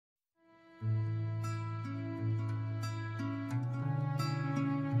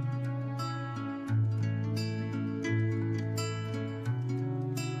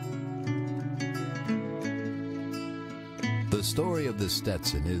The story of the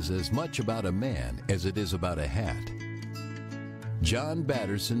Stetson is as much about a man as it is about a hat. John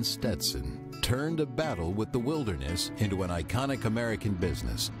Batterson Stetson turned a battle with the wilderness into an iconic American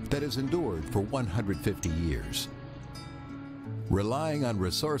business that has endured for 150 years. Relying on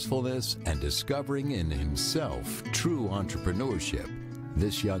resourcefulness and discovering in himself true entrepreneurship,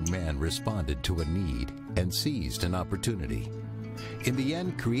 this young man responded to a need and seized an opportunity. In the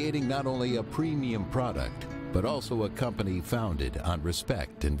end, creating not only a premium product, but also a company founded on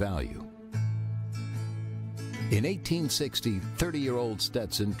respect and value. In 1860, 30-year-old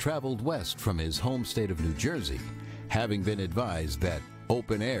Stetson traveled west from his home state of New Jersey, having been advised that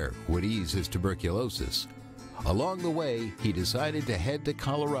open air would ease his tuberculosis. Along the way, he decided to head to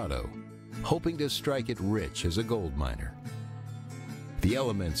Colorado, hoping to strike it rich as a gold miner. The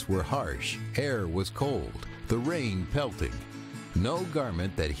elements were harsh, air was cold, the rain pelting. No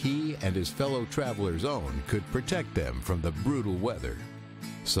garment that he and his fellow travelers owned could protect them from the brutal weather.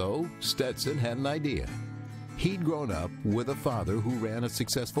 So Stetson had an idea. He'd grown up with a father who ran a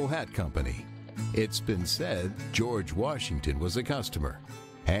successful hat company. It's been said George Washington was a customer.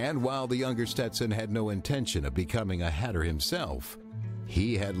 And while the younger Stetson had no intention of becoming a hatter himself,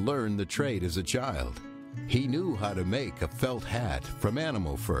 he had learned the trade as a child. He knew how to make a felt hat from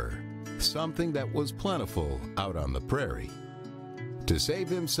animal fur, something that was plentiful out on the prairie. To save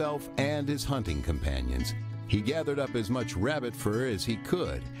himself and his hunting companions, he gathered up as much rabbit fur as he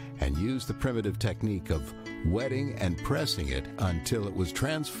could and used the primitive technique of wetting and pressing it until it was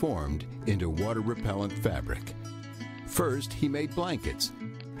transformed into water-repellent fabric. First, he made blankets,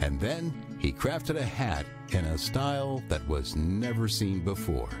 and then he crafted a hat in a style that was never seen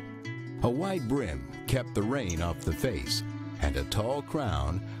before. A wide brim kept the rain off the face, and a tall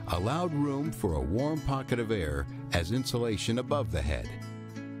crown allowed room for a warm pocket of air as insulation above the head.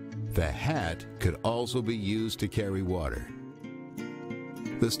 The hat could also be used to carry water.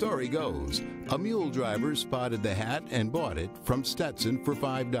 The story goes, a mule driver spotted the hat and bought it from Stetson for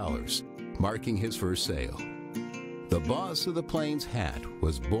 $5, marking his first sale. The boss of the Plains hat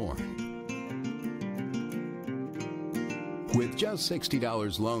was born. With just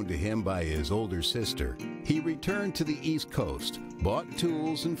 $60 loaned to him by his older sister, he returned to the East Coast, bought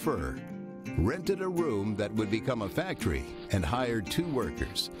tools and fur, rented a room that would become a factory, and hired 2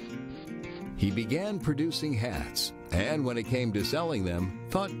 workers. He began producing hats, and when it came to selling them,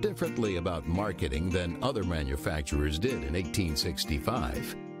 thought differently about marketing than other manufacturers did in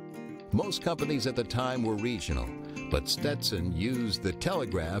 1865. Most companies at the time were regional, but Stetson used the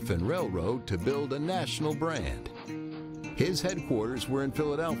telegraph and railroad to build a national brand. His headquarters were in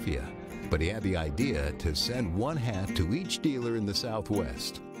Philadelphia, but he had the idea to send one hat to each dealer in the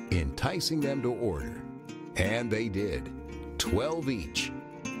Southwest, enticing them to order. And they did, 12 each.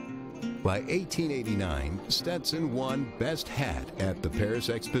 By 1889, Stetson won Best Hat at the Paris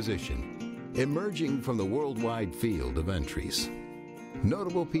Exposition, emerging from the worldwide field of entries.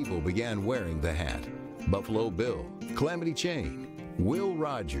 Notable people began wearing the hat. Buffalo Bill, Calamity Jane, Will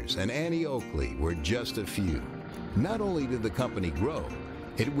Rogers, and Annie Oakley were just a few. Not only did the company grow,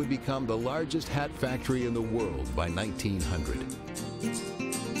 it would become the largest hat factory in the world by 1900.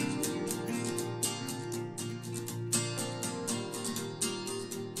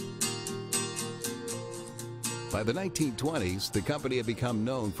 By the 1920s, the company had become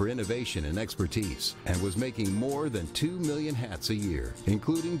known for innovation and expertise and was making more than 2 million hats a year,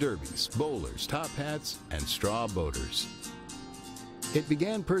 including derbies, bowlers, top hats, and straw boaters. It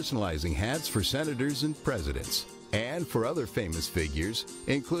began personalizing hats for senators and presidents, and for other famous figures,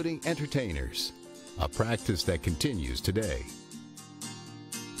 including entertainers, a practice that continues today.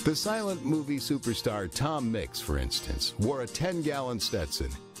 The silent movie superstar Tom Mix, for instance, wore a 10-gallon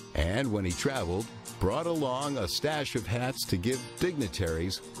Stetson, and when he traveled, brought along a stash of hats to give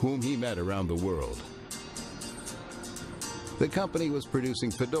dignitaries whom he met around the world. The company was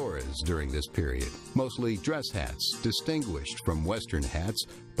producing fedoras during this period, mostly dress hats, distinguished from Western hats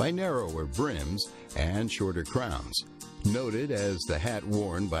by narrower brims and shorter crowns, noted as the hat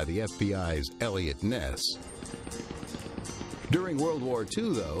worn by the FBI's Elliot Ness. During World War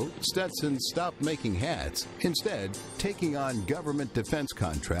II, though, Stetson stopped making hats, instead taking on government defense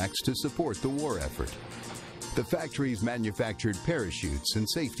contracts to support the war effort. The factories manufactured parachutes and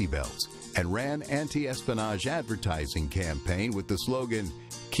safety belts and ran anti-espionage advertising campaign with the slogan,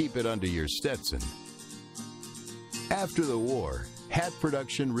 "Keep it under your Stetson." After the war, hat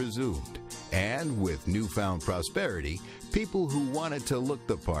production resumed, and with newfound prosperity, people who wanted to look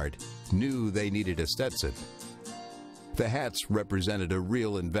the part knew they needed a Stetson. The hats represented a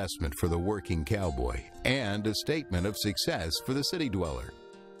real investment for the working cowboy and a statement of success for the city dweller.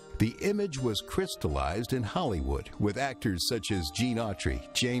 The image was crystallized in Hollywood with actors such as Gene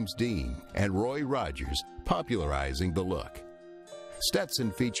Autry, James Dean, and Roy Rogers popularizing the look.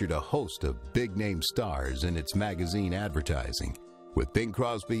 Stetson featured a host of big-name stars in its magazine advertising, with Bing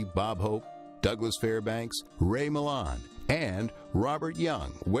Crosby, Bob Hope, Douglas Fairbanks, Ray Milland, and Robert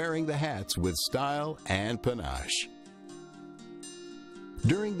Young wearing the hats with style and panache.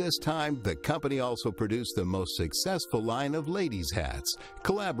 During this time, the company also produced the most successful line of ladies' hats,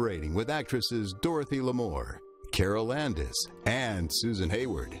 collaborating with actresses Dorothy Lamour, Carol Landis, and Susan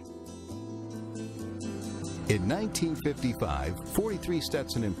Hayward. In 1955, 43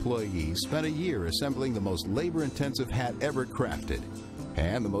 Stetson employees spent a year assembling the most labor-intensive hat ever crafted,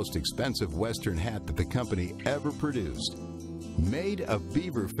 and the most expensive Western hat that the company ever produced. Made of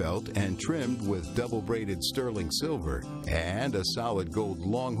beaver felt and trimmed with double-braided sterling silver and a solid gold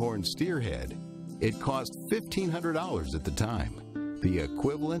longhorn steer head, it cost $1,500 at the time, the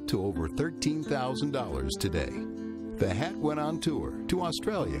equivalent to over $13,000 today. The hat went on tour to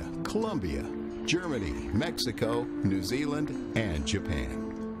Australia, Colombia, Germany, Mexico, New Zealand, and Japan.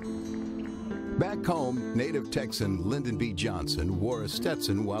 Back home, native Texan Lyndon B. Johnson wore a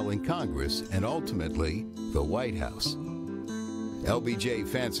Stetson while in Congress and ultimately the White House. LBJ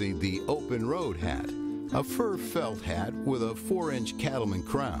fancied the open road hat, a fur felt hat with a 4-inch Cattleman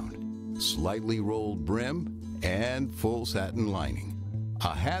crown, slightly rolled brim, and full satin lining.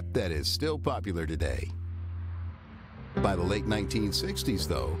 A hat that is still popular today. By the late 1960s,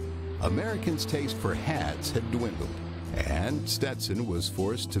 though, Americans' taste for hats had dwindled, and Stetson was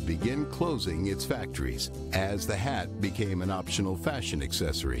forced to begin closing its factories as the hat became an optional fashion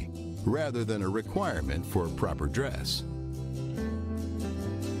accessory rather than a requirement for proper dress.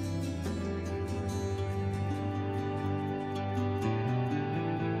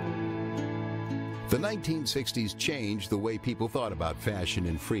 The 1960s changed the way people thought about fashion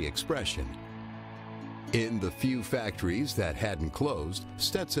and free expression. In the few factories that hadn't closed,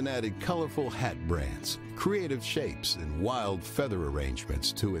 Stetson added colorful hat brands, creative shapes, and wild feather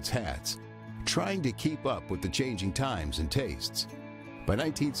arrangements to its hats, trying to keep up with the changing times and tastes. By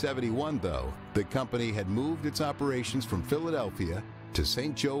 1971, though, the company had moved its operations from Philadelphia to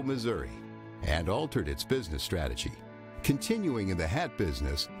St. Joe, Missouri, and altered its business strategy, continuing in the hat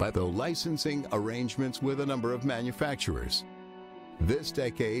business by the licensing arrangements with a number of manufacturers. This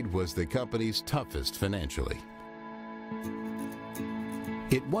decade was the company's toughest financially.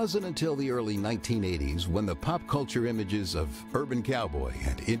 It wasn't until the early 1980s when the pop culture images of Urban Cowboy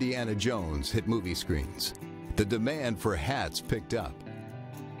and Indiana Jones hit movie screens. The demand for hats picked up.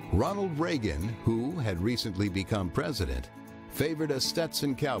 Ronald Reagan, who had recently become president, favored a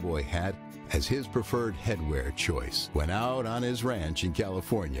Stetson cowboy hat as his preferred headwear choice when out on his ranch in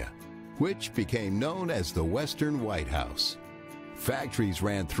California, which became known as the Western White House. Factories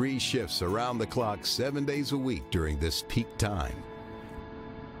ran 3 shifts around the clock 7 days a week during this peak time.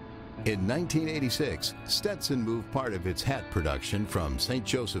 In 1986, Stetson moved part of its hat production from St.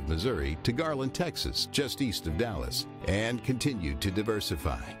 Joseph, Missouri to Garland, Texas, just east of Dallas, and continued to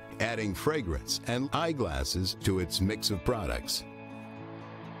diversify, adding fragrance and eyeglasses to its mix of products.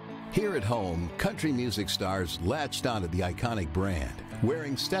 Here at home, country music stars latched onto the iconic brand,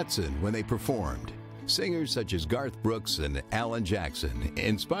 wearing Stetson when they performed. Singers such as Garth Brooks and Alan Jackson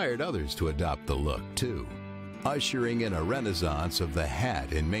inspired others to adopt the look, too, ushering in a renaissance of the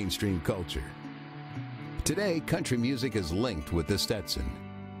hat in mainstream culture. Today, country music is linked with the Stetson.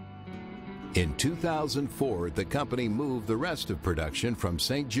 In 2004, the company moved the rest of production from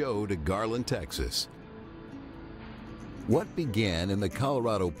St. Joe to Garland, Texas. What began in the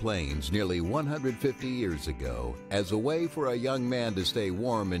Colorado Plains nearly 150 years ago as a way for a young man to stay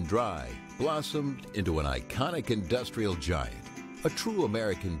warm and dry blossomed into an iconic industrial giant, a true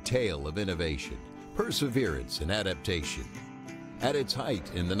American tale of innovation, perseverance, and adaptation. At its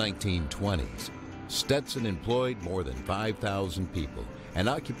height in the 1920s, Stetson employed more than 5,000 people and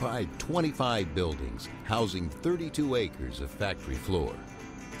occupied 25 buildings, housing 32 acres of factory floor.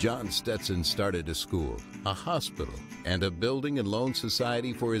 John Stetson started a school, a hospital, and a building and loan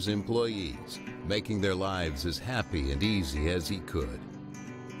society for his employees, making their lives as happy and easy as he could.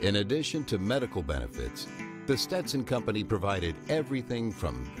 In addition to medical benefits, the Stetson Company provided everything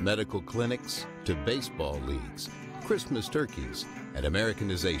from medical clinics to baseball leagues, Christmas turkeys, and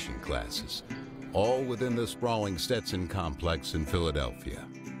Americanization classes, all within the sprawling Stetson complex in Philadelphia.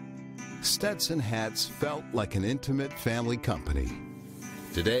 Stetson hats felt like an intimate family company.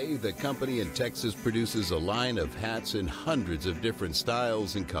 Today, the company in Texas produces a line of hats in hundreds of different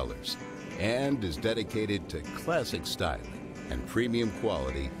styles and colors, and is dedicated to classic styling and premium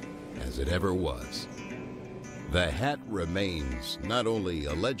quality as it ever was. The hat remains not only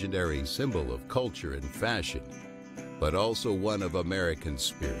a legendary symbol of culture and fashion, but also one of American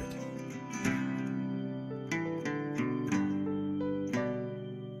spirit.